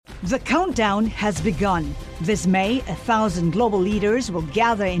The countdown has begun. This May, 1,000 global leaders will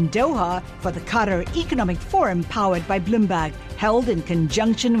gather in Doha for the Qatar Economic Forum powered by Bloomberg, held in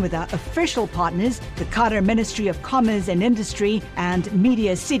conjunction with our official partners, the Qatar Ministry of Commerce and Industry and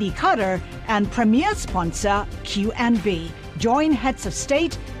Media City Qatar, and premier sponsor QNB. Join heads of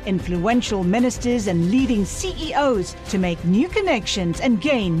state, influential ministers, and leading CEOs to make new connections and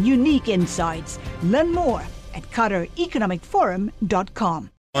gain unique insights. Learn more at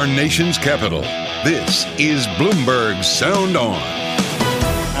QatarEconomicForum.com. Our nation's capital. This is Bloomberg Sound On.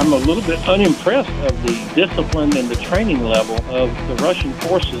 I'm a little bit unimpressed of the discipline and the training level of the Russian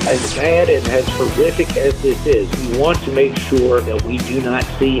forces. As bad and as horrific as this is, we want to make sure that we do not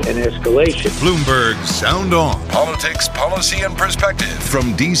see an escalation. Bloomberg Sound On. Politics, policy, and perspective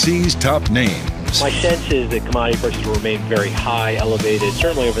from D.C.'s top names. My sense is that commodity prices will remain very high, elevated,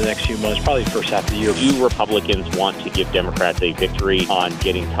 certainly over the next few months, probably the first half of the year. Do Republicans want to give Democrats a victory on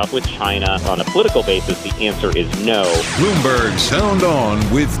getting tough with China? On a political basis, the answer is no. Bloomberg Sound On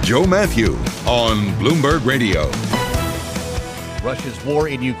with Joe Matthew on Bloomberg Radio. Russia's war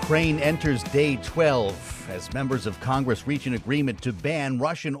in Ukraine enters day 12 as members of Congress reach an agreement to ban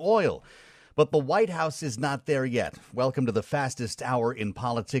Russian oil. But the White House is not there yet. Welcome to the fastest hour in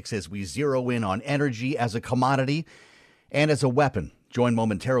politics as we zero in on energy as a commodity and as a weapon. Joined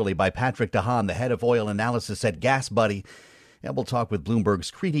momentarily by Patrick DeHaan, the head of oil analysis at GasBuddy. And we'll talk with Bloomberg's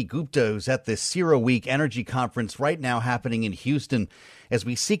Kriti Gupta, who's at the CERAWeek Energy Conference right now happening in Houston, as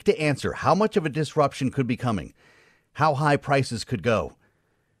we seek to answer how much of a disruption could be coming, how high prices could go,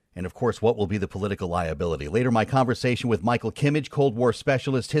 and, of course, what will be the political liability. Later, my conversation with Michael Kimmage, Cold War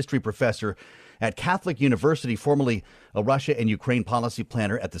specialist, history professor at Catholic University, formerly a Russia and Ukraine policy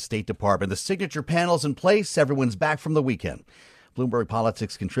planner at the State Department. The signature panel's in place. Everyone's back from the weekend. Bloomberg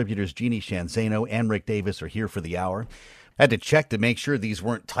Politics contributors Jeannie Shanzano and Rick Davis are here for the hour. I had to check to make sure these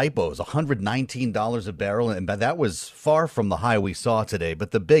weren't typos. $119 a barrel, and that was far from the high we saw today.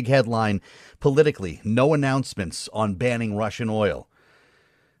 But the big headline politically, no announcements on banning Russian oil.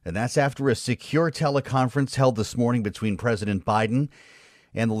 And that's after a secure teleconference held this morning between President Biden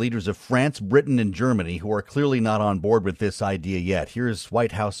and the leaders of France, Britain, and Germany, who are clearly not on board with this idea yet. Here's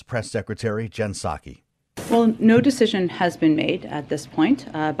White House Press Secretary Jen Psaki. Well, no decision has been made at this point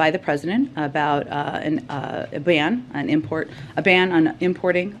by the president about a ban on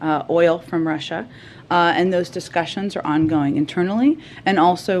importing oil from Russia. And those discussions are ongoing internally and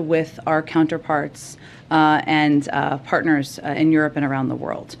also with our counterparts and partners in Europe and around the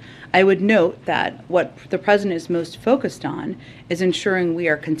world. I would note that what the president is most focused on is ensuring we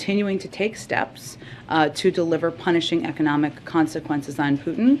are continuing to take steps to deliver punishing economic consequences on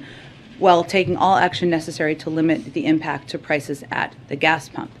Putin, while taking all action necessary to limit the impact to prices at the gas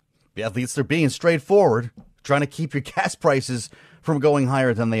pump. Yeah, at least they're being straightforward, trying to keep your gas prices from going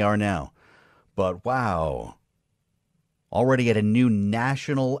higher than they are now. But wow, already at a new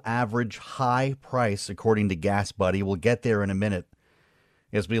national average high price, according to GasBuddy. We'll get there in a minute.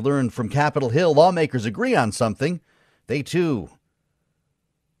 As we learned from Capitol Hill, lawmakers agree on something. They, too,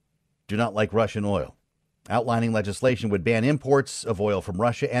 do not like Russian oil. Outlining legislation would ban imports of oil from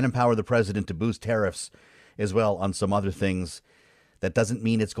Russia and empower the president to boost tariffs as well on some other things. That doesn't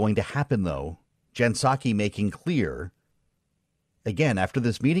mean it's going to happen, though. Jen Psaki making clear, again, after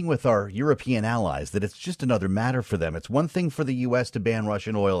this meeting with our European allies, that it's just another matter for them. It's one thing for the U.S. to ban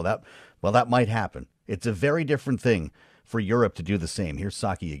Russian oil. That might happen. It's a very different thing for Europe to do the same. Here's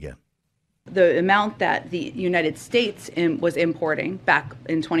Psaki again. The amount that the United States was importing back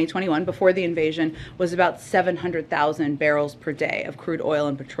in 2021, before the invasion, was about 700,000 barrels per day of crude oil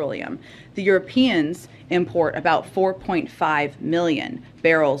and petroleum. The Europeans import about 4.5 million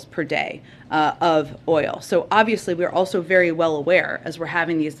barrels per day of oil. So obviously, we're also very well aware, as we're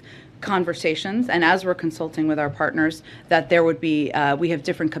having these conversations and as we're consulting with our partners, that there would be, we have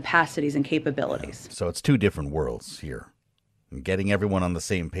different capacities and capabilities. So it's two different worlds here. Getting everyone on the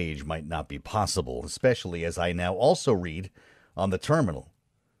same page might not be possible, especially as I now also read on the terminal.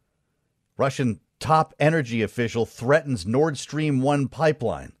 Russian top energy official threatens Nord Stream 1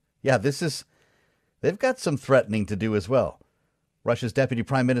 pipeline. Yeah, they've got some threatening to do as well. Russia's deputy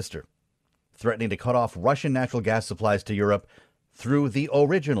prime minister threatening to cut off Russian natural gas supplies to Europe through the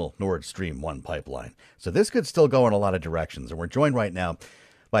original Nord Stream 1 pipeline. So this could still go in a lot of directions. And we're joined right now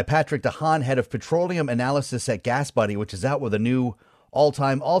by Patrick DeHaan, head of petroleum analysis at GasBuddy, which is out with a new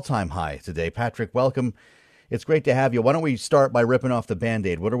all-time high today. Patrick, welcome. It's great to have you. Why don't we start by ripping off the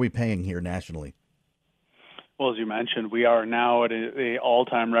Band-Aid? What are we paying here nationally? Well, as you mentioned, we are now at an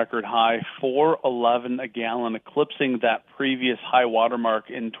all-time record high, $4.11 a gallon, eclipsing that previous high watermark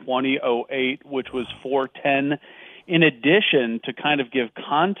in 2008, which was $4.10 In addition, to kind of give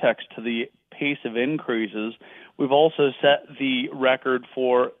context to the pace of increases, we've also set the record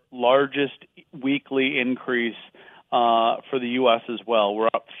for largest weekly increase for the U.S. as well. We're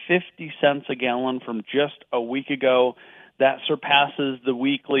up 50 cents a gallon from just a week ago. That surpasses the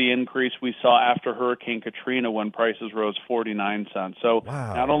weekly increase we saw after Hurricane Katrina when prices rose 49 cents. So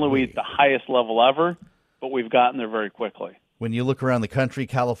not only are we at the highest level ever, but we've gotten there very quickly. When you look around the country,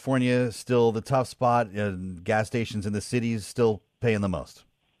 California still the tough spot. Gas stations in the cities still paying the most.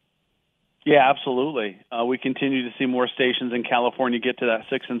 Yeah, absolutely. We continue to see more stations in California get to that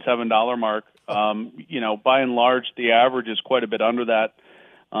 $6 and $7 mark. By and large, the average is quite a bit under that.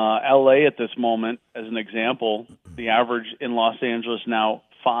 LA at this moment, as an example, the average in Los Angeles now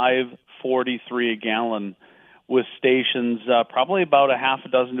 $5.43 a gallon, with stations probably about a half a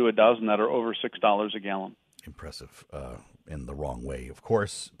dozen to a dozen that are over $6 a gallon. Impressive. In the wrong way. Of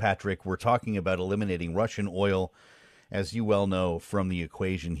course, Patrick, we're talking about eliminating Russian oil, as you well know, from the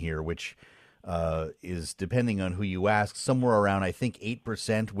equation here, which is, depending on who you ask, somewhere around, I think,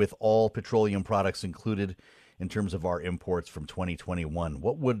 8% with all petroleum products included in terms of our imports from 2021.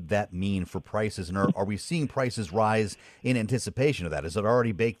 What would that mean for prices? And are we seeing prices rise in anticipation of that? Is it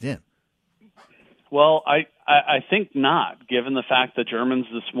already baked in? Well, I think not, given the fact that Germans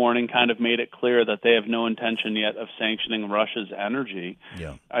this morning kind of made it clear that they have no intention yet of sanctioning Russia's energy.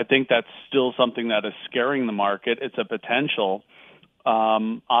 Yeah. I think that's still something that is scaring the market. It's a potential.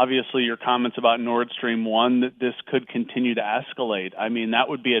 Obviously, your comments about Nord Stream 1, that this could continue to escalate. I mean, that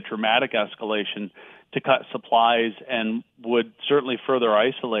would be a dramatic escalation to cut supplies and would certainly further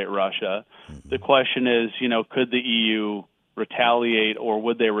isolate Russia. Mm-hmm. The question is, could the EU retaliate, or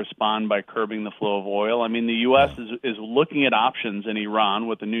would they respond by curbing the flow of oil? I mean, the U.S. is looking at options in Iran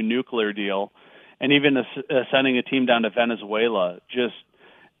with a new nuclear deal, and even sending a team down to Venezuela. Just,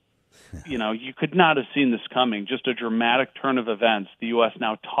 you could not have seen this coming. Just a dramatic turn of events. The U.S.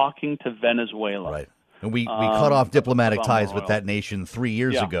 now talking to Venezuela. Right. And we cut off diplomatic ties with that nation 3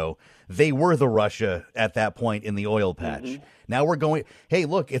 years ago. They were the Russia at that point in the oil patch. Mm-hmm. Now we're going, hey,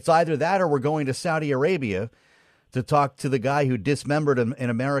 look, it's either that or we're going to Saudi Arabia to talk to the guy who dismembered an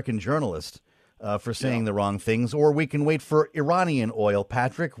American journalist for saying the wrong things, or we can wait for Iranian oil.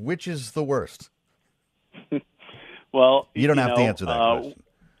 Patrick, which is the worst? Well, you don't have to answer that question.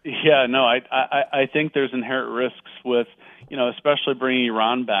 Yeah, no, I think there's inherent risks with, especially bringing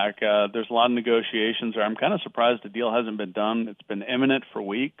Iran back. There's a lot of negotiations there. I'm kind of surprised the deal hasn't been done. It's been imminent for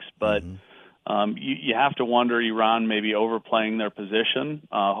weeks, but you have to wonder Iran may be overplaying their position,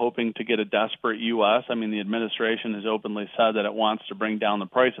 hoping to get a desperate U.S. I mean, the administration has openly said that it wants to bring down the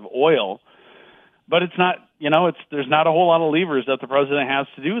price of oil, but it's not, there's not a whole lot of levers that the president has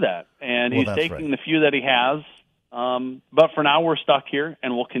to do that. And he's taking the few that he has. But for now, we're stuck here,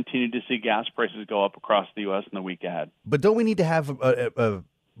 and we'll continue to see gas prices go up across the U.S. in the week ahead. But don't we need to have a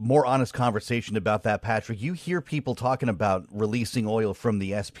more honest conversation about that, Patrick? You hear people talking about releasing oil from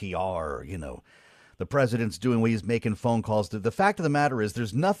the SPR, the president's doing what he's making phone calls to. The fact of the matter is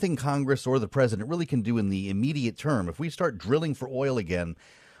there's nothing Congress or the president really can do in the immediate term. If we start drilling for oil again,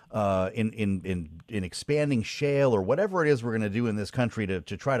 in expanding shale or whatever it is we're going to do in this country to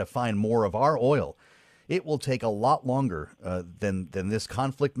try to find more of our oil, it will take a lot longer than this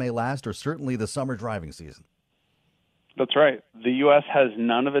conflict may last, or certainly the summer driving season. That's right. The U.S. has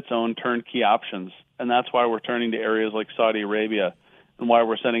none of its own turnkey options, and that's why we're turning to areas like Saudi Arabia, and why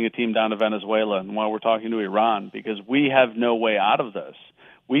we're sending a team down to Venezuela, and why we're talking to Iran, because we have no way out of this.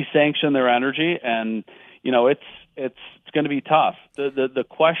 We sanction their energy, and it's going to be tough. The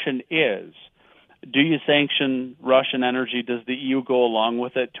question is, do you sanction Russian energy? Does the EU go along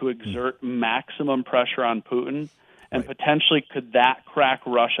with it to exert maximum pressure on Putin? And potentially could that crack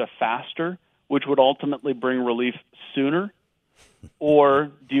Russia faster, which would ultimately bring relief sooner?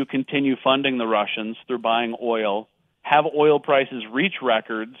 Or do you continue funding the Russians through buying oil, have oil prices reach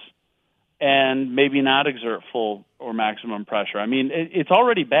records, and maybe not exert full or maximum pressure? I mean, it's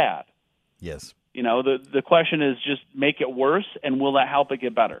already bad. Yes. The question is just make it worse, and will that help it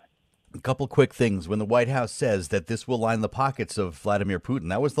get better? A couple quick things. When the White House says that this will line the pockets of Vladimir Putin,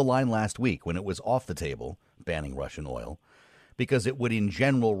 that was the line last week when it was off the table, banning Russian oil, because it would in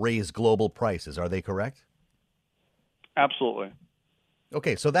general raise global prices. Are they correct? Absolutely.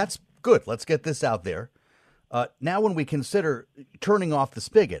 Okay, so that's good. Let's get this out there. Now when we consider turning off the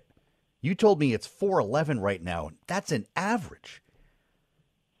spigot, you told me it's $4.11 right now. That's an average.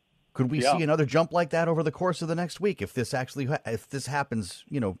 Could we see another jump like that over the course of the next week if this happens,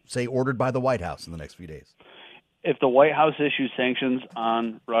 say ordered by the White House in the next few days? If the White House issues sanctions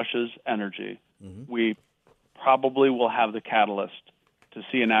on Russia's energy, we probably will have the catalyst to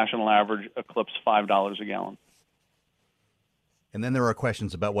see a national average eclipse $5 a gallon. And then there are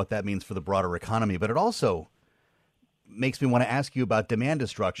questions about what that means for the broader economy. But it also makes me want to ask you about demand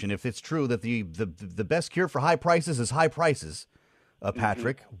destruction. If it's true that the best cure for high prices is high prices,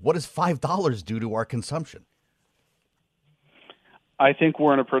 Patrick, what does $5 do to our consumption? I think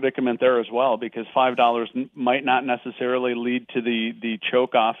we're in a predicament there as well, because $5 might not necessarily lead to the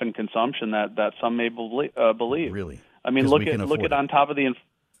choke off in consumption that some may believe. Really? I mean, look at on top of the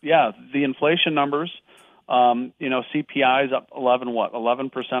inflation numbers. CPI is up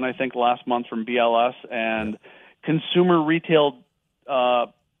 11%, I think, last month from BLS, and consumer retail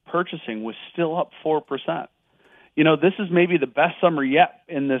purchasing was still up 4%. This is maybe the best summer yet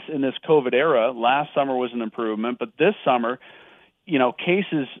in this COVID era. Last summer was an improvement, but this summer,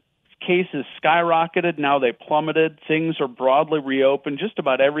 cases skyrocketed. Now they plummeted. Things are broadly reopened. Just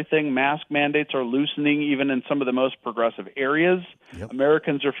about everything. Mask mandates are loosening, even in some of the most progressive areas. Yep.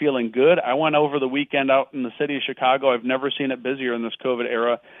 Americans are feeling good. I went over the weekend out in the city of Chicago. I've never seen it busier in this COVID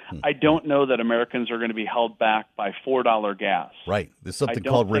era. I don't know that Americans are going to be held back by $4 gas. Right. There's something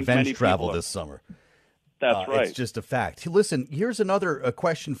called revenge travel this summer. That's right. It's just a fact. Listen, here's another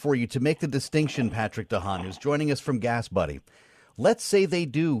question for you to make the distinction, Patrick DeHaan, who's joining us from Gas Buddy. Let's say they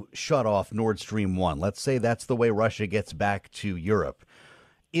do shut off Nord Stream 1. Let's say that's the way Russia gets back to Europe.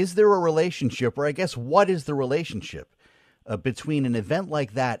 Is there a relationship, or I guess what is the relationship between an event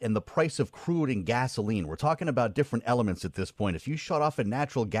like that and the price of crude and gasoline? We're talking about different elements at this point. If you shut off a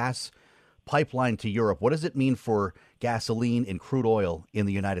natural gas pipeline to Europe, what does it mean for gasoline and crude oil in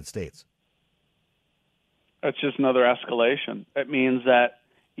the United States? It's just another escalation. It means that,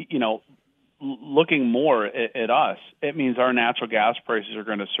 looking more at us, it means our natural gas prices are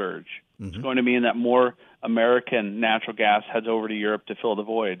going to surge. Mm-hmm. It's going to mean that more American natural gas heads over to Europe to fill the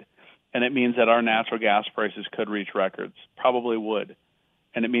void. And it means that our natural gas prices could reach records, probably would.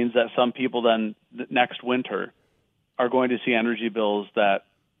 And it means that some people then next winter are going to see energy bills that,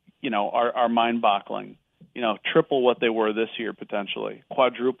 are mind-boggling. Triple what they were this year potentially.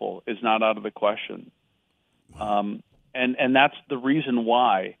 Quadruple is not out of the question. And that's the reason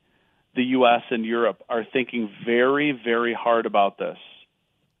why the U.S. and Europe are thinking very, very hard about this.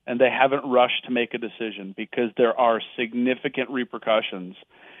 And they haven't rushed to make a decision because there are significant repercussions.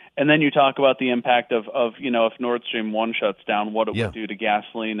 And then you talk about the impact of if Nord Stream 1 shuts down, what it would do to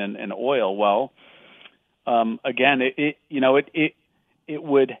gasoline and oil. Well, again, it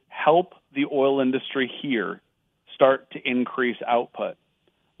would help the oil industry here start to increase output.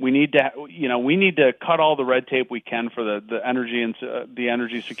 We need to cut all the red tape we can for the energy and the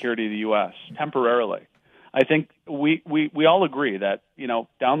energy security of the U.S. temporarily. I think we all agree that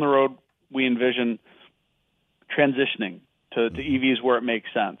down the road we envision transitioning to EVs where it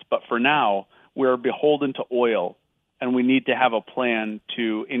makes sense. But for now, we're beholden to oil, and we need to have a plan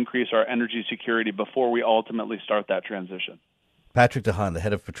to increase our energy security before we ultimately start that transition. Patrick DeHaan, the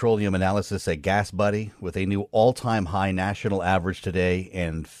head of petroleum analysis at Gas Buddy, with a new all-time high national average today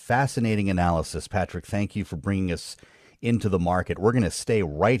and fascinating analysis. Patrick, thank you for bringing us into the market. We're going to stay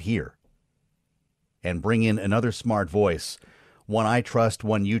right here and bring in another smart voice, one I trust,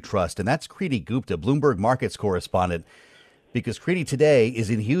 one you trust, and that's Kriti Gupta, Bloomberg Markets correspondent, because Kriti today is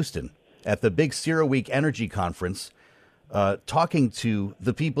in Houston at the big CERAWeek Energy Conference, talking to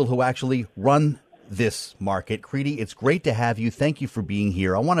the people who actually run this market. Kriti, it's great to have you. Thank you for being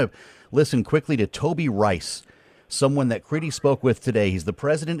here. I want to listen quickly to Toby Rice, someone that Kriti spoke with today. He's the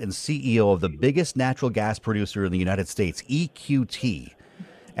president and CEO of the biggest natural gas producer in the United States, EQT,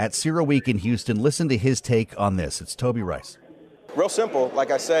 at CERAWeek in Houston. Listen to his take on this. It's Toby Rice. Real simple.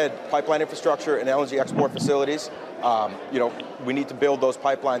 Like I said, pipeline infrastructure and LNG export facilities. We need to build those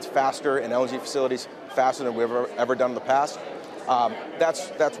pipelines faster and LNG facilities faster than we've ever done in the past.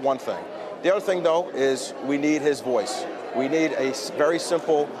 That's one thing. The other thing, though, is we need his voice. We need a very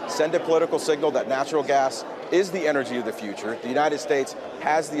simple, send a political signal that natural gas is the energy of the future. The United States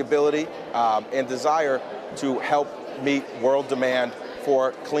has the ability and desire to help meet world demand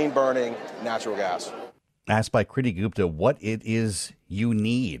for clean-burning natural gas. Asked by Kriti Gupta what it is you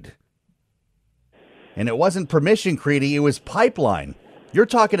need. And it wasn't permission, Kriti, it was pipeline. You're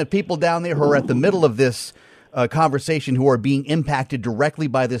talking to people down there who are at the middle of this conversation who are being impacted directly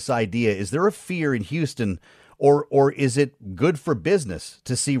by this idea. Is there a fear in Houston, or is it good for business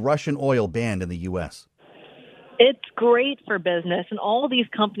to see Russian oil banned in the U.S.? It's great for business, and all these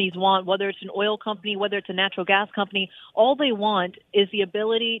companies want, whether it's an oil company, whether it's a natural gas company, all they want is the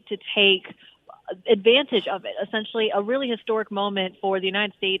ability to take advantage of it. Essentially, a really historic moment for the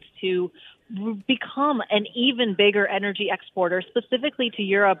United States to become an even bigger energy exporter, specifically to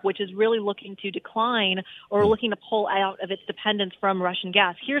Europe, which is really looking to decline or looking to pull out of its dependence from Russian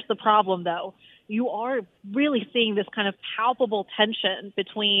gas. Here's the problem, though. you are really seeing this kind of palpable tension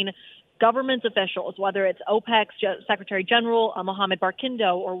between government officials, whether it's OPEC's Secretary General Mohammed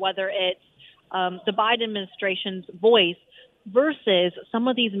Barkindo or whether it's the Biden administration's voice versus some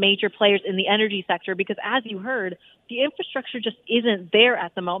of these major players in the energy sector. Because as you heard, the infrastructure just isn't there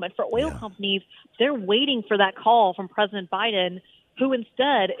at the moment. For oil companies, they're waiting for that call from President Biden, who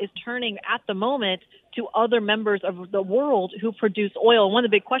instead is turning at the moment to other members of the world who produce oil. And one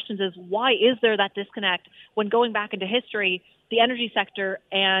of the big questions is, why is there that disconnect when going back into history, the energy sector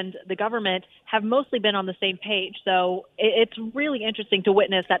and the government have mostly been on the same page? So it's really interesting to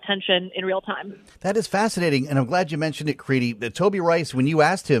witness that tension in real time. That is fascinating, and I'm glad you mentioned it, Creedy. Toby Rice, when you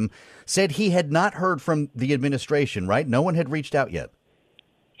asked him, said he had not heard from the administration, right? No one had reached out yet.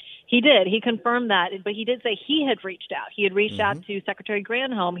 He did. He confirmed that, but he did say he had reached out. He had reached out to Secretary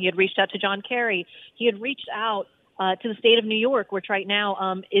Granholm. He had reached out to John Kerry. He had reached out to the state of New York, which right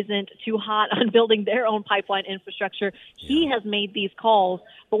now isn't too hot on building their own pipeline infrastructure. He has made these calls,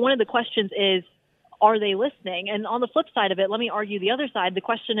 but one of the questions is, are they listening? And on the flip side of it, let me argue the other side. The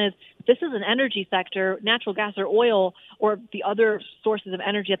question is, this is an energy sector, natural gas or oil, or the other sources of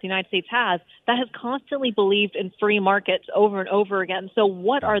energy that the United States has, that has constantly believed in free markets over and over again. So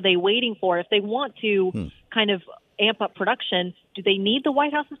what are they waiting for? If they want to kind of amp up production, do they need the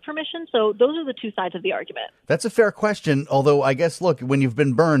White House's permission? So those are the two sides of the argument. That's a fair question, although I guess, look, when you've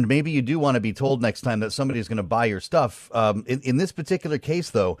been burned, maybe you do want to be told next time that somebody's going to buy your stuff. In this particular case,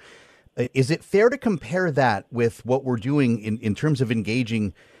 though, is it fair to compare that with what we're doing in terms of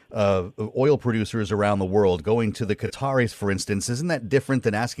engaging oil producers around the world, going to the Qataris, for instance? Isn't that different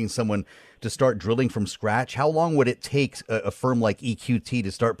than asking someone to start drilling from scratch? How long would it take a firm like EQT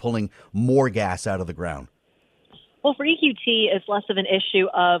to start pulling more gas out of the ground? Well, for EQT, it's less of an issue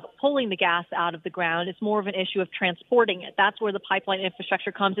of pulling the gas out of the ground. It's more of an issue of transporting it. That's where the pipeline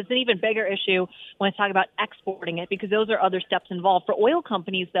infrastructure comes. It's an even bigger issue when I talk about exporting it, because those are other steps involved. For oil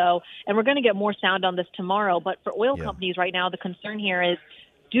companies, though, and we're going to get more sound on this tomorrow, but for oil companies right now, the concern here is,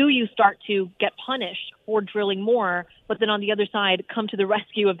 do you start to get punished for drilling more, but then on the other side come to the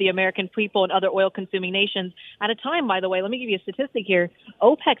rescue of the American people and other oil-consuming nations at a time, by the way, let me give you a statistic here.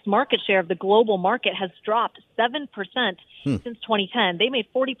 OPEC's market share of the global market has dropped 7% since 2010. They made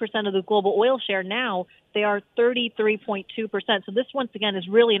 40% of the global oil share. Now they are 33.2%. So this, once again, is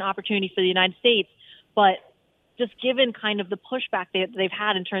really an opportunity for the United States. But just given kind of the pushback they've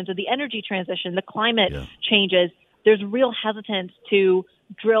had in terms of the energy transition, the climate changes, there's real hesitance to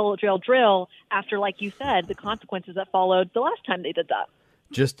drill after, like you said, the consequences that followed the last time they did that.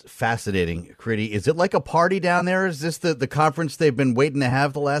 Just fascinating, Creedy. Is it like a party down there? Is this the conference they've been waiting to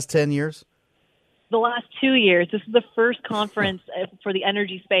have the last 10 years? The last 2 years. This is the first conference for the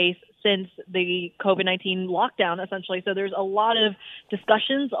energy space since the COVID-19 lockdown, essentially. So there's a lot of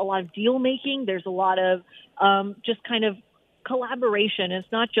discussions, a lot of deal making. There's a lot of just kind of collaboration.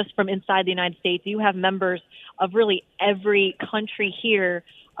 It's not just from inside the United States. You have members of really every country here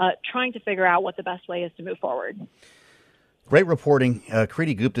trying to figure out what the best way is to move forward. Great reporting.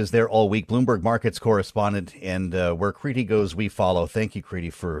 Creedy Gupta is there all week, Bloomberg Markets correspondent, and where Creedy goes, we follow. Thank you,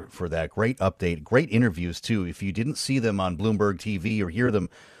 Creedy, for that great update. Great interviews, too. If you didn't see them on Bloomberg TV or hear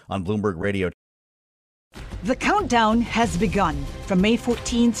them on Bloomberg Radio. The countdown has begun. From May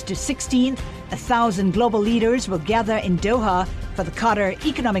 14th to 16th, 1,000 global leaders will gather in Doha for the Qatar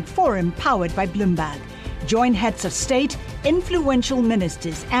Economic Forum powered by Bloomberg. Join heads of state, influential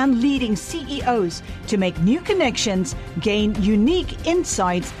ministers, and leading CEOs to make new connections, gain unique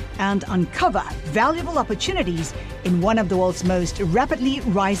insights, and uncover valuable opportunities in one of the world's most rapidly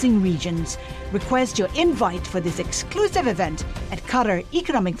rising regions. Request your invite for this exclusive event at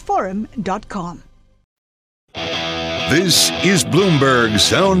QatarEconomicForum.com. This is Bloomberg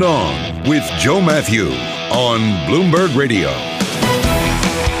Sound On with Joe Matthew on Bloomberg Radio.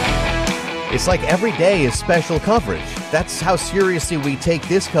 It's like every day is special coverage. That's how seriously we take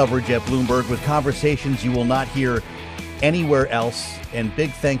this coverage at Bloomberg, with conversations you will not hear anywhere else. And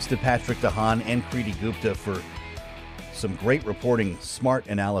big thanks to Patrick DeHaan and Creedy Gupta for some great reporting, smart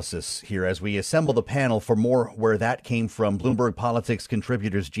analysis here as we assemble the panel for more where that came from. Bloomberg Politics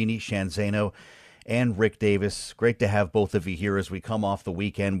contributors Jeannie Sheehan Zaino and Rick Davis. Great to have both of you here as we come off the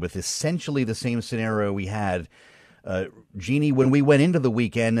weekend with essentially the same scenario we had, Jeannie, when we went into the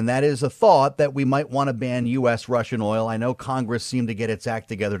weekend, and that is a thought that we might want to ban U.S. Russian oil. I know Congress seemed to get its act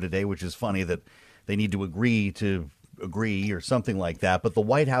together today, which is funny that they need to agree or something like that. But the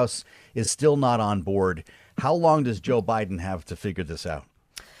White House is still not on board. How long does Joe Biden have to figure this out?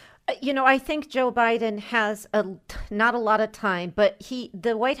 I think Joe Biden has not a lot of time, but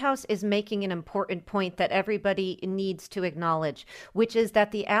the White House is making an important point that everybody needs to acknowledge, which is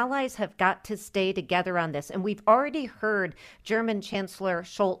that the allies have got to stay together on this. And we've already heard German Chancellor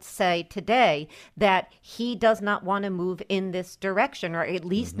Scholz say today that he does not want to move in this direction, or at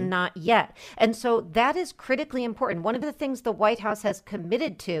least not yet. And so that is critically important. One of the things the White House has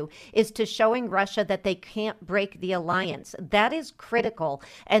committed to is to showing Russia that they can't break the alliance. That is critical.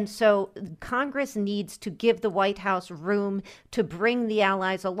 And so Congress needs to give the White House room to bring the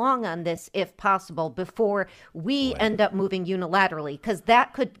allies along on this, if possible, before we end up moving unilaterally, because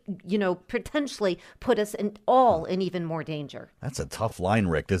that could, potentially put us in even more danger. That's a tough line,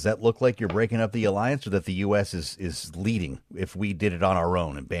 Rick. Does that look like you're breaking up the alliance, or that the U.S. is leading if we did it on our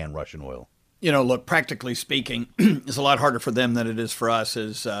own and ban Russian oil? Look, practically speaking, it's a lot harder for them than it is for us,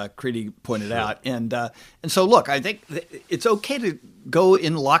 as Creedy pointed out. And so, look, I think it's okay to go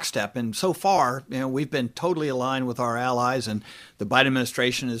in lockstep. And so far, we've been totally aligned with our allies, and the Biden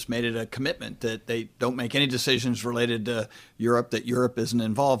administration has made it a commitment that they don't make any decisions related to Europe that Europe isn't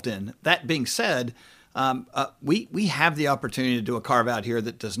involved in. That being said, we have the opportunity to do a carve out here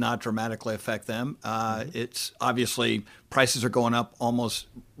that does not dramatically affect them. It's obviously prices are going up almost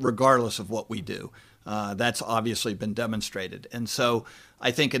regardless of what we do. That's obviously been demonstrated. And so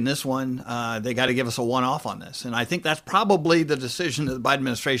I think in this one, they got to give us a one-off on this. And I think that's probably the decision that the Biden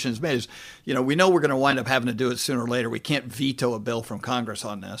administration has made is, we know we're going to wind up having to do it sooner or later. We can't veto a bill from Congress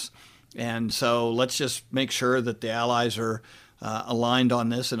on this. And so let's just make sure that the allies are aligned on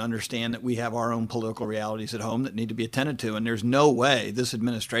this and understand that we have our own political realities at home that need to be attended to. And there's no way this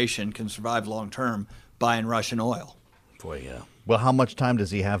administration can survive long-term buying Russian oil. Boy, yeah. Well, how much time does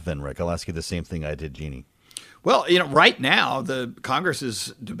he have then, Rick? I'll ask you the same thing I did, Jeannie. Well, right now, the Congress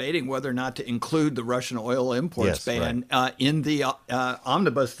is debating whether or not to include the Russian oil imports ban in the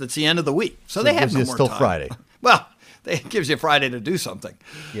omnibus that's the end of the week. So they have no more time. Still Friday. Well, it gives you Friday to do something.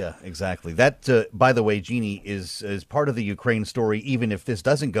 Yeah, exactly. That, by the way, Jeannie, is part of the Ukraine story, even if this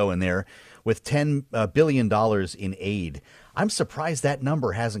doesn't go in there, with $10 billion in aid. I'm surprised that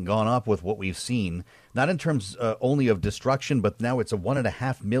number hasn't gone up with what we've seen, not in terms only of destruction, but now it's a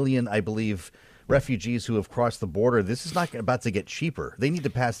 1.5 million, I believe, refugees who have crossed the border. This is not about to get cheaper. They need to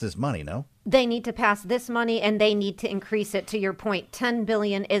pass this money, no? They need to pass this money, and they need to increase it. To your point, $10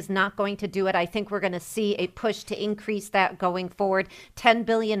 billion is not going to do it. I think we're going to see a push to increase that going forward. $10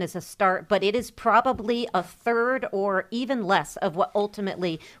 billion is a start, but it is probably a third or even less of what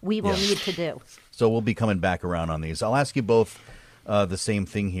ultimately we will need to do. So we'll be coming back around on these. I'll ask you both the same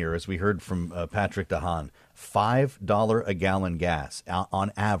thing here, as we heard from Patrick DeHaan. $5 a gallon gas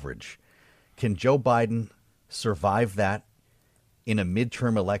on average. Can Joe Biden survive that in a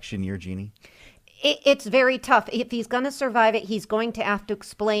midterm election year, Jeannie? It's very tough. If he's going to survive it, he's going to have to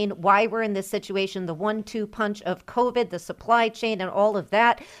explain why we're in this situation, the 1-2 punch of COVID, the supply chain, and all of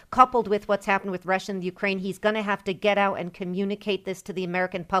that, coupled with what's happened with Russia and Ukraine. He's going to have to get out and communicate this to the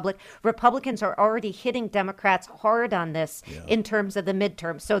American public. Republicans are already hitting Democrats hard on this in terms of the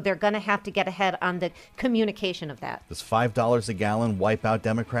midterm, so they're going to have to get ahead on the communication of that. Does $5 a gallon wipe out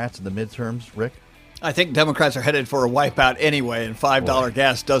Democrats in the midterms, Rick? I think Democrats are headed for a wipeout anyway, and $5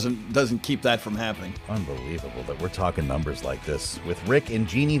 gas doesn't keep that from happening. Unbelievable that we're talking numbers like this. With Rick and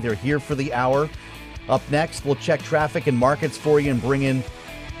Jeannie, they're here for the hour. Up next, we'll check traffic and markets for you and bring in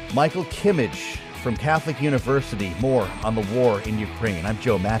Michael Kimmage from Catholic University. More on the war in Ukraine. I'm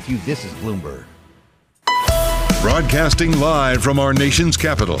Joe Matthew. This is Bloomberg. Broadcasting live from our nation's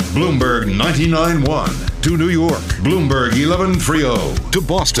capital, Bloomberg 99.1. To New York, Bloomberg 1130. To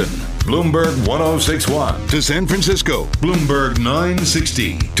Boston, Bloomberg 1061. To San Francisco, Bloomberg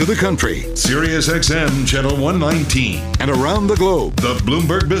 960. To the country, Sirius XM Channel 119. And around the globe, the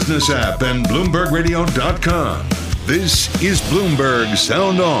Bloomberg Business app and BloombergRadio.com. This is Bloomberg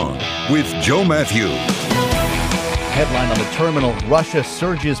Sound On with Joe Matthew. Headline on the terminal, Russia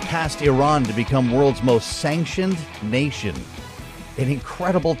surges past Iran to become world's most sanctioned nation. An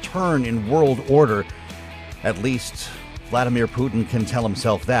incredible turn in world order. At least Vladimir Putin can tell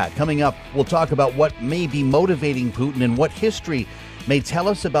himself that. Coming up, we'll talk about what may be motivating Putin and what history may tell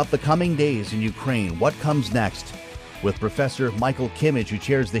us about the coming days in Ukraine. What comes next? With Professor Michael Kimmage, who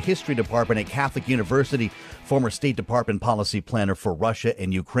chairs the History Department at Catholic University, former State Department policy planner for Russia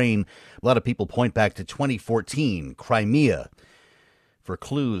and Ukraine. A lot of people point back to 2014, Crimea, for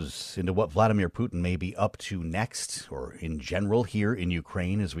clues into what Vladimir Putin may be up to next, or in general here in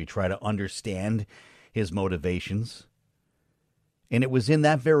Ukraine, as we try to understand his motivations. And it was in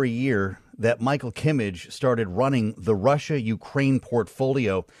that very year that Michael Kimmage started running the Russia-Ukraine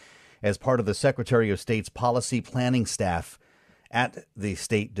portfolio as part of the Secretary of State's policy planning staff at the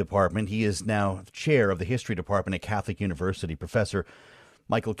State Department. He is now chair of the History Department at Catholic University. Professor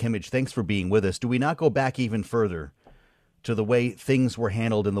Michael Kimmage, thanks for being with us. Do we not go back even further to the way things were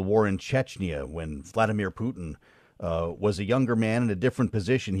handled in the war in Chechnya when Vladimir Putin was a younger man in a different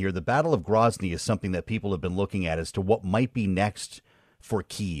position here? The Battle of Grozny is something that people have been looking at as to what might be next for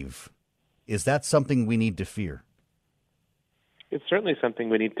Kyiv. Is that something we need to fear? It's certainly something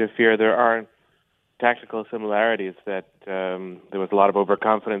we need to fear. There are tactical similarities that there was a lot of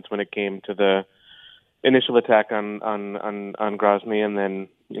overconfidence when it came to the initial attack on Grozny, and then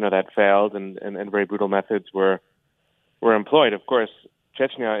that failed, and very brutal methods were employed. Of course,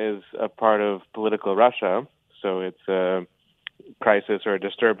 Chechnya is a part of political Russia, so it's a crisis or a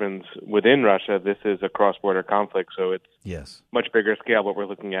disturbance within Russia. This is a cross-border conflict, so it's much bigger scale what we're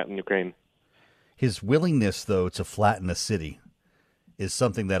looking at in Ukraine. His willingness, though, to flatten a city is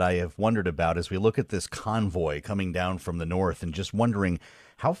something that I have wondered about as we look at this convoy coming down from the north, and just wondering,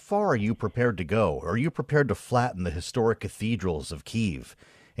 how far are you prepared to go? Are you prepared to flatten the historic cathedrals of Kyiv?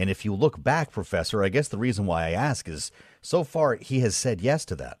 And if you look back, Professor, I guess the reason why I ask is so far he has said yes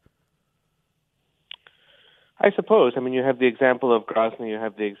to that. I suppose. I mean, you have the example of Grozny, you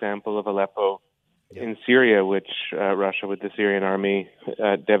have the example of Aleppo in Syria, which Russia with the Syrian army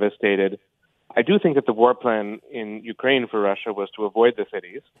devastated. I do think that the war plan in Ukraine for Russia was to avoid the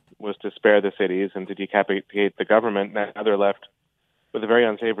cities, was to spare the cities and to decapitate the government. Now they're left with a very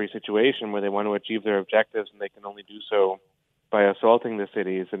unsavory situation where they want to achieve their objectives, and they can only do so by assaulting the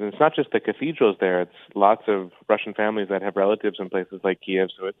cities. And it's not just the cathedrals there, it's lots of Russian families that have relatives in places like Kiev,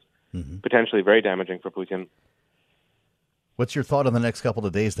 so it's potentially very damaging for Putin. What's your thought on the next couple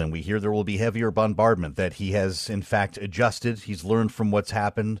of days, then? We hear there will be heavier bombardment, that he has, in fact, adjusted. He's learned from what's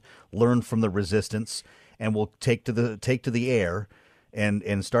happened, learned from the resistance, and will take to the air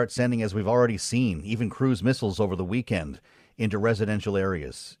and start sending, as we've already seen, even cruise missiles over the weekend into residential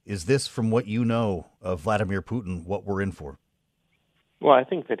areas. Is this, from what you know of Vladimir Putin, what we're in for? Well, I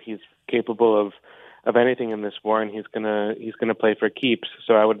think that he's capable of anything in this war, and he's gonna play for keeps.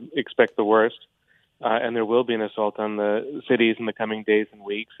 So I would expect the worst. And there will be an assault on the cities in the coming days and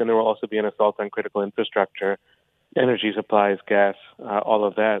weeks, and there will also be an assault on critical infrastructure, energy supplies, gas, all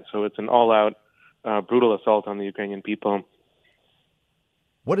of that. So it's an all-out, brutal assault on the Ukrainian people.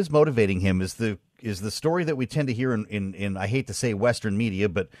 What is motivating him is the story that we tend to hear in I hate to say Western media,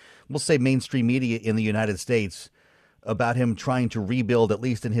 but we'll say mainstream media in the United States, about him trying to rebuild, at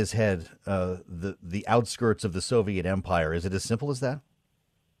least in his head, the outskirts of the Soviet Empire. Is it as simple as that?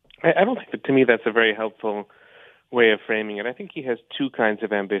 I don't think that, to me, that's a very helpful way of framing it. I think he has two kinds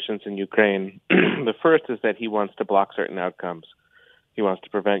of ambitions in Ukraine. The first is that he wants to block certain outcomes. He wants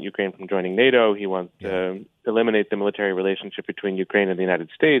to prevent Ukraine from joining NATO. He wants to eliminate the military relationship between Ukraine and the United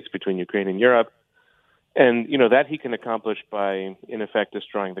States, between Ukraine and Europe. And, that he can accomplish by, in effect,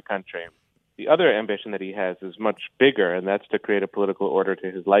 destroying the country. The other ambition that he has is much bigger, and that's to create a political order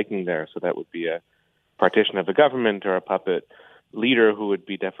to his liking there. So that would be a partition of the government or a puppet leader who would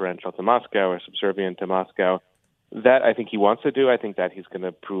be deferential to Moscow or subservient to Moscow. That I think he wants to do. I think that he's going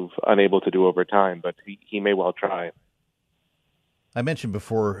to prove unable to do over time, but he may well try. I mentioned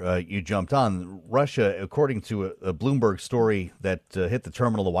before you jumped on, Russia, according to a Bloomberg story that hit the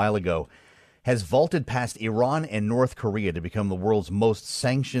terminal a while ago, has vaulted past Iran and North Korea to become the world's most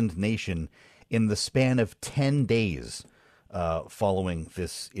sanctioned nation in the span of 10 days following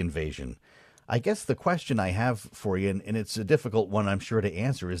this invasion. I guess the question I have for you, and it's a difficult one, I'm sure, to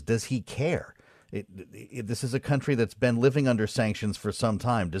answer, is does he care? This is a country that's been living under sanctions for some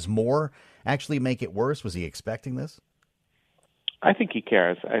time. Does more actually make it worse? Was he expecting this? I think he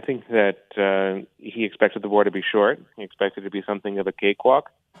cares. I think that he expected the war to be short. He expected it to be something of a cakewalk.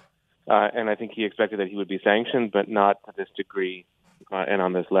 And I think he expected that he would be sanctioned, but not to this degree and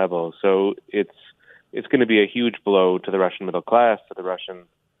on this level. So it's going to be a huge blow to the Russian middle class, to the Russian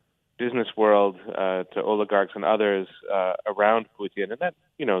business world, to oligarchs and others around Putin,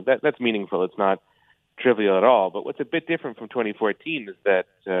 and that's meaningful. It's not trivial at all. But what's a bit different from 2014 is that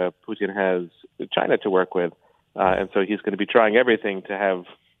Putin has China to work with, and so he's going to be trying everything to have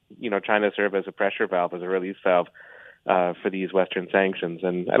China serve as a pressure valve, as a release valve for these Western sanctions.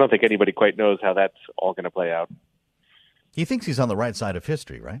 And I don't think anybody quite knows how that's all going to play out. He thinks he's on the right side of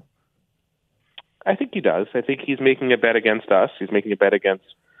history, right? I think he does. I think he's making a bet against us. He's making a bet against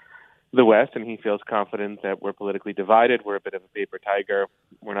the West, and he feels confident that we're politically divided. We're a bit of a paper tiger.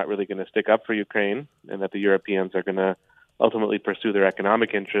 We're not really going to stick up for Ukraine, and that the Europeans are going to ultimately pursue their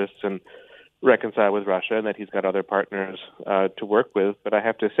economic interests and reconcile with Russia, and that he's got other partners to work with. But I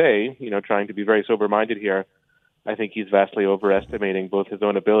have to say, trying to be very sober-minded here, I think he's vastly overestimating both his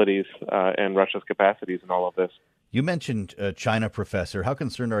own abilities and Russia's capacities in all of this. You mentioned China, Professor. How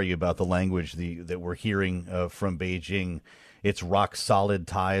concerned are you about the language that we're hearing from Beijing? Its rock-solid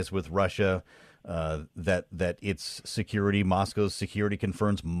ties with Russia, that its security, Moscow's security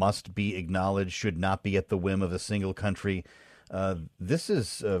concerns must be acknowledged, should not be at the whim of a single country. This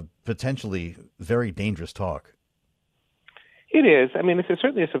is potentially very dangerous talk. It is. I mean, it's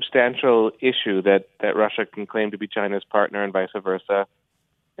certainly a substantial issue that Russia can claim to be China's partner and vice versa.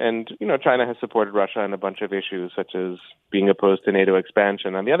 And, China has supported Russia on a bunch of issues, such as being opposed to NATO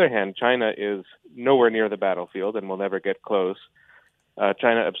expansion. On the other hand, China is nowhere near the battlefield and will never get close.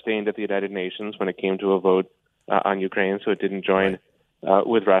 China abstained at the United Nations when it came to a vote on Ukraine, so it didn't join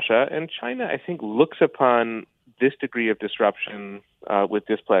with Russia. And China, I think, looks upon this degree of disruption with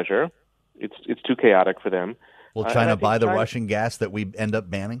displeasure. It's too chaotic for them. Will China buy the Russian gas that we end up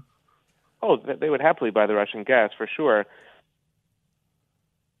banning? Oh, they would happily buy the Russian gas, for sure.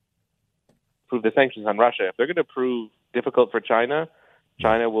 Prove the sanctions on Russia. If they're going to prove difficult for China,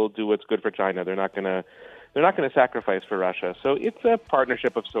 China will do what's good for China. They're not going to sacrifice for Russia. So it's a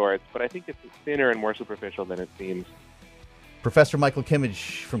partnership of sorts, but I think it's thinner and more superficial than it seems. Professor Michael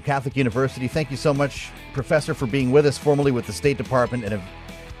Kimmage from Catholic University, thank you so much, Professor, for being with us, formerly with the State Department, and a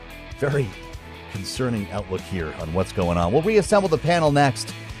very concerning outlook here on what's going on. We'll reassemble the panel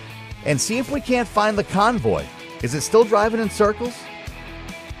next and see if we can't find the convoy. Is it still driving in circles?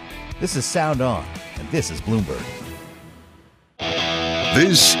 This is Sound On, and this is Bloomberg.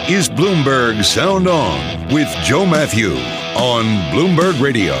 This is Bloomberg Sound On with Joe Matthew on Bloomberg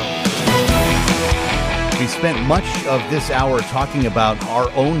Radio. We spent much of this hour talking about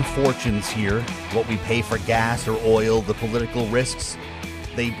our own fortunes here, what we pay for gas or oil, the political risks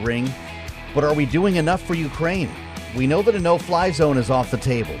they bring. But are we doing enough for Ukraine? We know that a no-fly zone is off the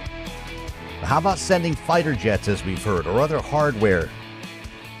table. How about sending fighter jets, as we've heard, or other hardware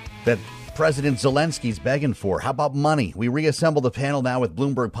that President Zelensky's begging for? How about money? We reassemble the panel now with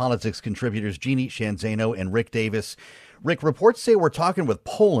Bloomberg Politics contributors Jeannie Sheehan Zaino and Rick Davis. Rick, reports say we're talking with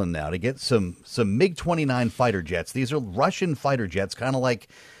Poland now to get some MiG-29 fighter jets. These are Russian fighter jets, kind of like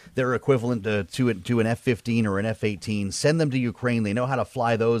their equivalent to an F-15 or an F-18. Send them to Ukraine. They know how to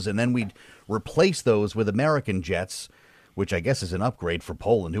fly those, and then we'd replace those with American jets, which I guess is an upgrade for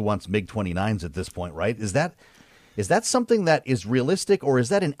Poland, who wants MiG-29s at this point, right? Is that something that is realistic, or is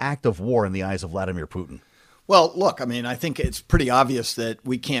that an act of war in the eyes of Vladimir Putin? Well, look, I mean, I think it's pretty obvious that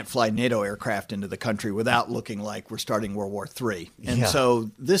we can't fly NATO aircraft into the country without looking like we're starting World War III. And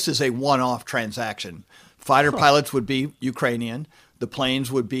so this is a one-off transaction. Fighter pilots would be Ukrainian. The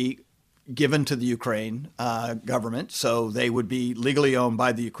planes would be given to the Ukraine government, so they would be legally owned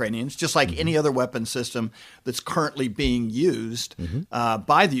by the Ukrainians, just like any other weapon system that's currently being used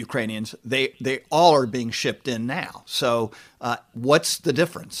by the Ukrainians. They all are being shipped in now. So what's the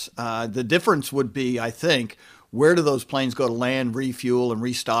difference? The difference would be, I think, where do those planes go to land, refuel, and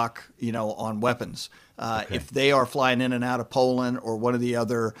restock, on weapons? If they are flying in and out of Poland or one of the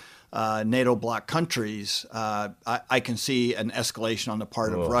other NATO bloc countries, I can see an escalation on the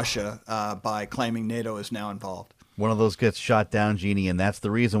part of Russia by claiming NATO is now involved. One of those gets shot down, Jeannie, and that's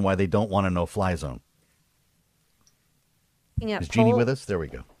the reason why they don't want a no-fly zone. Is Jeannie with us? There we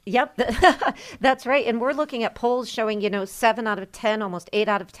go. Yep, that's right. And we're looking at polls showing, 7 out of 10, almost 8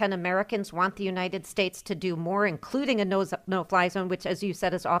 out of 10 Americans want the United States to do more, including a no-fly zone, which, as you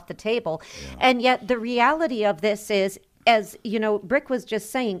said, is off the table. Yeah. And yet the reality of this is, as Rick was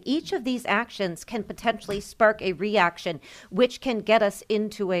just saying, each of these actions can potentially spark a reaction, which can get us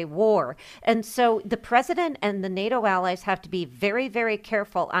into a war. And so the president and the NATO allies have to be very, very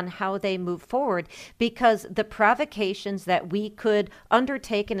careful on how they move forward, because the provocations that we could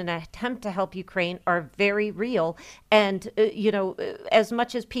undertake in an attempt to help Ukraine are very real. And, as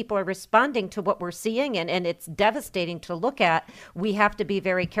much as people are responding to what we're seeing, and it's devastating to look at, we have to be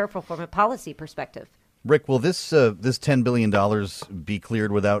very careful from a policy perspective. Rick, will this $10 billion be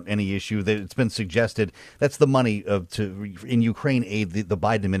cleared without any issue? It's been suggested that's the money in Ukraine aid the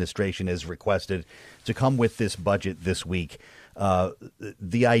Biden administration has requested to come with this budget this week.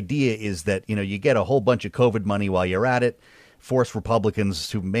 The idea is that, you get a whole bunch of COVID money while you're at it, force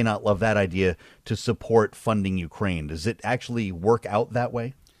Republicans who may not love that idea to support funding Ukraine. Does it actually work out that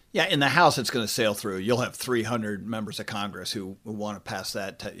way? Yeah, in the House, it's going to sail through. You'll have 300 members of Congress who want to pass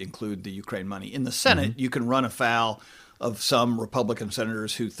that to include the Ukraine money. In the Senate, you can run afoul of some Republican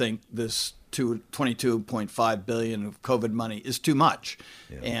senators who think this $22.5 billion of COVID money is too much.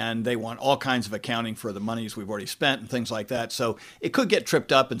 Yeah. And they want all kinds of accounting for the monies we've already spent and things like that. So it could get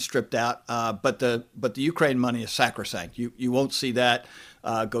tripped up and stripped out. But the Ukraine money is sacrosanct. You won't see that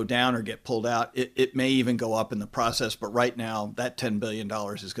go down or get pulled out. It may even go up in the process. But right now, that $10 billion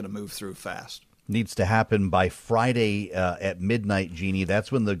is going to move through fast. needs to happen by Friday at midnight, Jeannie.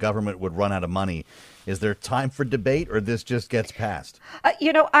 That's when the government would run out of money. Is there time for debate, or this just gets passed?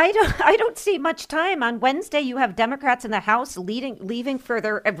 I don't see much time. On Wednesday, you have Democrats in the House leaving for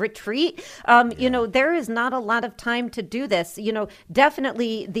their retreat. There is not a lot of time to do this.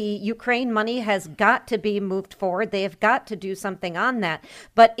 Definitely the Ukraine money has got to be moved forward. They have got to do something on that.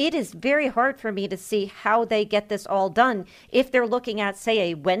 But it is very hard for me to see how they get this all done. If they're looking at,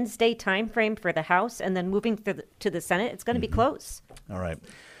 say, a Wednesday time frame for the House and then moving to the Senate, it's going to be close. All right.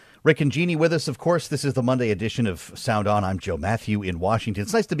 Rick and Jeannie with us, of course. This is the Monday edition of Sound On. I'm Joe Matthew in Washington.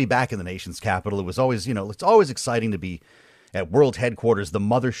 It's nice to be back in the nation's capital. It was always, it's always exciting to be at World Headquarters, the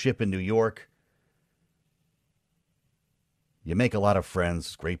mothership in New York. You make a lot of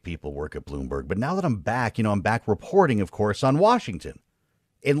friends. Great people work at Bloomberg. But now that I'm back, I'm back reporting, of course, on Washington.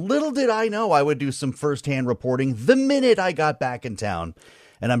 And little did I know I would do some firsthand reporting the minute I got back in town.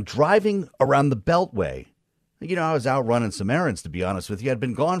 And I'm driving around the Beltway. I was out running some errands, to be honest with you. I'd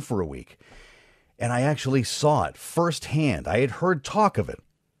been gone for a week. And I actually saw it firsthand. I had heard talk of it.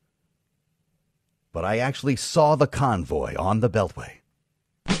 But I actually saw the convoy on the Beltway.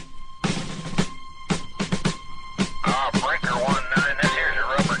 Breaker 19, this here's a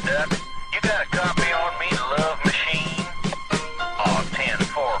rubber duck. You got a copy on me, Love Machine?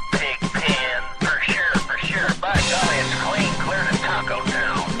 10-4 Pig Pen. For sure. By golly, it's clean, clear to Taco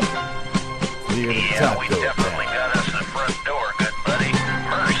Town. Clear to Yeah, we Taco definitely got us the front door, good buddy.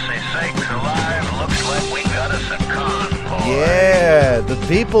 Mercy sakes alive, looks like we got us a convoy. Yeah, the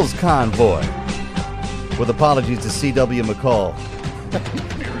People's Convoy. With apologies to C.W. McCall.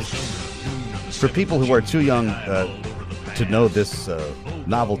 For people who are too young to know this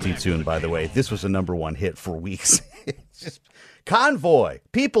novelty tune, by the way, this was a #1 hit for weeks. It's just Convoy,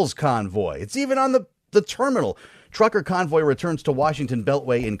 People's Convoy. It's even on the terminal. Trucker convoy returns to Washington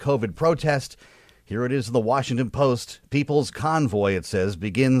Beltway in COVID protest. Here it is, the Washington Post. People's Convoy, it says,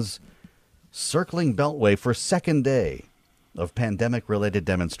 begins circling Beltway for second day of pandemic-related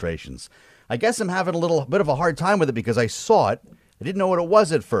demonstrations. I guess I'm having a little bit of a hard time with it because I saw it. I didn't know what it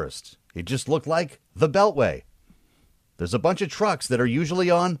was at first. It just looked like the Beltway. There's a bunch of trucks that are usually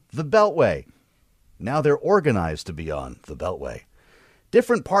on the Beltway. Now they're organized to be on the Beltway.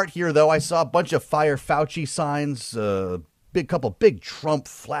 Different part here, though. I saw a bunch of Fire Fauci signs, couple big Trump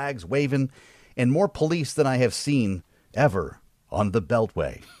flags waving, and more police than I have seen ever on the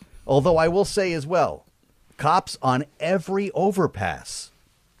Beltway. Although I will say as well, cops on every overpass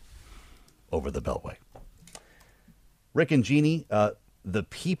over the Beltway. Rick and Jeannie, the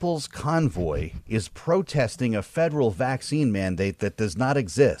People's Convoy is protesting a federal vaccine mandate that does not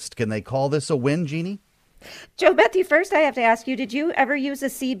exist. Can they call this a win, Jeannie? Joe Matthew, first I have to ask you, did you ever use a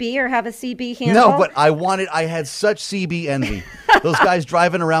CB or have a CB handle? No, but I had such CB envy. Those guys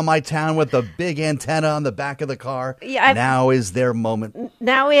driving around my town with the big antenna on the back of the car. Yeah, now is their moment.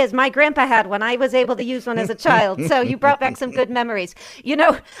 Now is. My grandpa had one. I was able to use one as a child. So you brought back some good memories.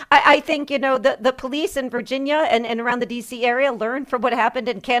 I think, the police in Virginia and around the D.C. area learned from what happened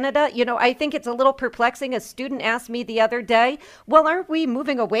in Canada. I think it's a little perplexing. A student asked me the other day, well, aren't we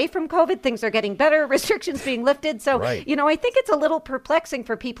moving away from COVID? Things are getting better. Restrictions being lifted. So, right. I think it's a little perplexing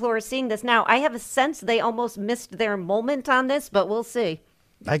for people who are seeing this now. I have a sense they almost missed their moment on this, but we'll see.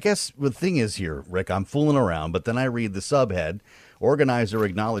 I guess the thing is here, Rick, I'm fooling around, but then I read the subhead. Organizer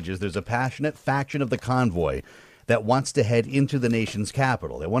acknowledges there's a passionate faction of the convoy that wants to head into the nation's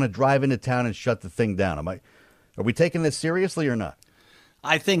capital. They want to drive into town and shut the thing down. Are we taking this seriously or not?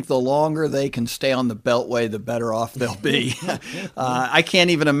 I think the longer they can stay on the Beltway, the better off they'll be. I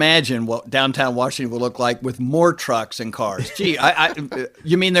can't even imagine what downtown Washington will look like with more trucks and cars. Gee,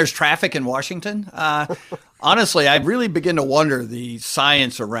 you mean there's traffic in Washington? Honestly, I really begin to wonder the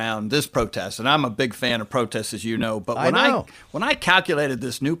science around this protest. And I'm a big fan of protests, as you know. But when I calculated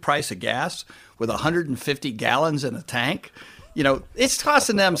this new price of gas with 150 gallons in a tank, it's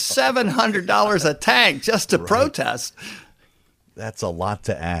costing them $700 a tank just to protest. That's a lot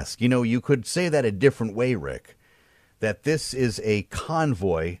to ask. You could say that a different way, Rick, that this is a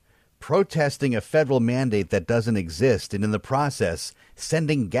convoy protesting a federal mandate that doesn't exist, and in the process,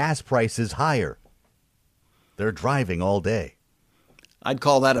 sending gas prices higher. They're driving all day. I'd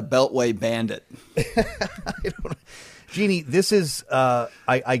call that a Beltway bandit. Jeannie, this is,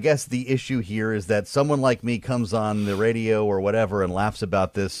 I guess the issue here is that someone like me comes on the radio or whatever and laughs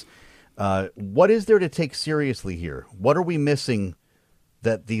about this. What is there to take seriously here? What are we missing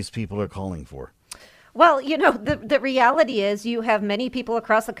that these people are calling for? Well, the reality is you have many people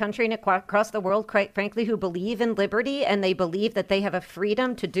across the country and across the world, quite frankly, who believe in liberty, and they believe that they have a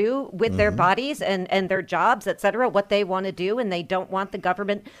freedom to do with their bodies and their jobs, et cetera, what they want to do, and they don't want the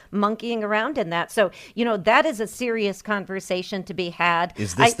government monkeying around in that. So, that is a serious conversation to be had.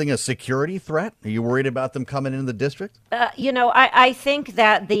 Is this thing a security threat? Are you worried about them coming into the district? I think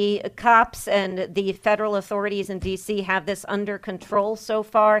that the cops and the federal authorities in D.C. have this under control so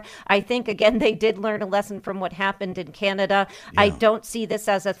far. I think, again, they did learn a lesson from what happened in Canada. Yeah. I don't see this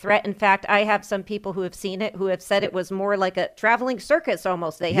as a threat. In fact, I have some people who have seen it who have said it was more like a traveling circus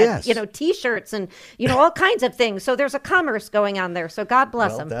almost. They had, T-shirts and, all kinds of things. So there's a commerce going on there. So God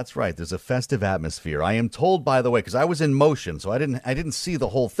bless them. That's right. There's a festive atmosphere. I am told, by the way, because I was in motion, so I didn't see the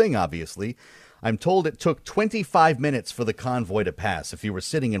whole thing, obviously. I'm told it took 25 minutes for the convoy to pass if you were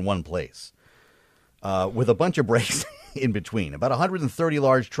sitting in one place, with a bunch of breaks in between. About 130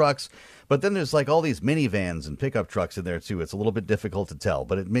 large trucks. But then there's like all these minivans and pickup trucks in there, too. It's a little bit difficult to tell.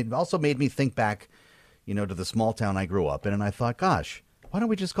 But it also made me think back, to the small town I grew up in. And I thought, gosh, why don't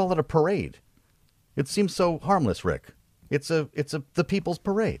we just call it a parade? It seems so harmless, Rick. It's the People's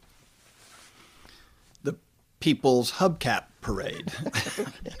Parade. The People's Hubcap Parade.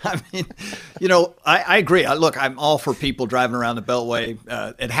 I mean, I agree. Look, I'm all for people driving around the Beltway.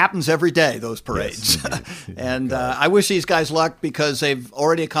 It happens every day, those parades. Yes, and I wish these guys luck because they've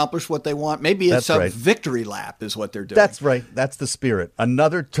already accomplished what they want. Maybe it's a victory lap is what they're doing. That's right. That's the spirit.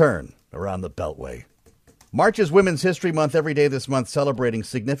 Another turn around the Beltway. March is Women's History Month every day this month, celebrating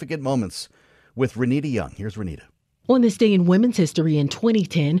significant moments with Renita Young. Here's Renita. On this day in women's history in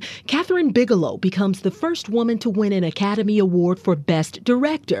 2010, Kathryn Bigelow becomes the first woman to win an Academy Award for Best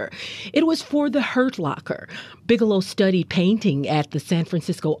Director. It was for The Hurt Locker. Bigelow studied painting at the San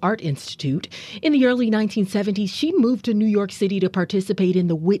Francisco Art Institute. In the early 1970s, she moved to New York City to participate in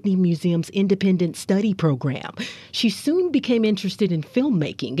the Whitney Museum's Independent Study Program. She soon became interested in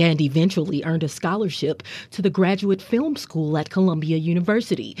filmmaking and eventually earned a scholarship to the Graduate Film School at Columbia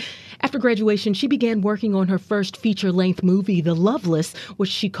University. After graduation, she began working on her first feature-length movie, The Loveless,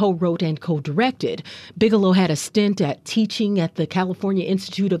 which she co-wrote and co-directed. Bigelow had a stint at teaching at the California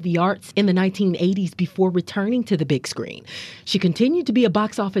Institute of the Arts in the 1980s before returning to the big screen. She continued to be a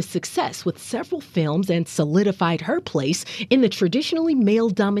box office success with several films and solidified her place in the traditionally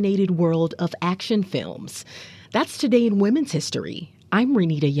male-dominated world of action films. That's today in women's history. I'm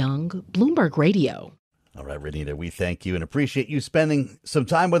Renita Young, Bloomberg Radio. All right, Renita, we thank you and appreciate you spending some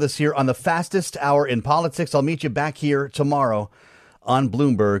time with us here on the fastest hour in politics. I'll meet you back here tomorrow on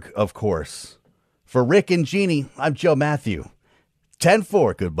Bloomberg, of course. For Rick and Jeannie, I'm Joe Matthew.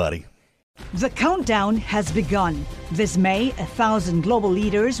 10-4, good buddy. The countdown has begun. This May, 1,000 global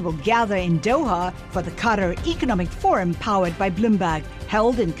leaders will gather in Doha for the Qatar Economic Forum powered by Bloomberg,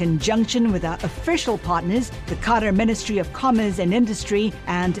 held in conjunction with our official partners, the Qatar Ministry of Commerce and Industry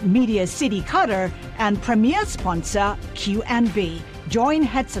and Media City Qatar, and premier sponsor QNB. Join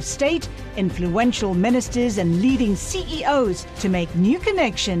heads of state, influential ministers, and leading CEOs to make new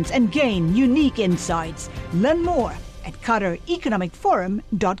connections and gain unique insights. Learn more at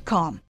QatarEconomicForum.com.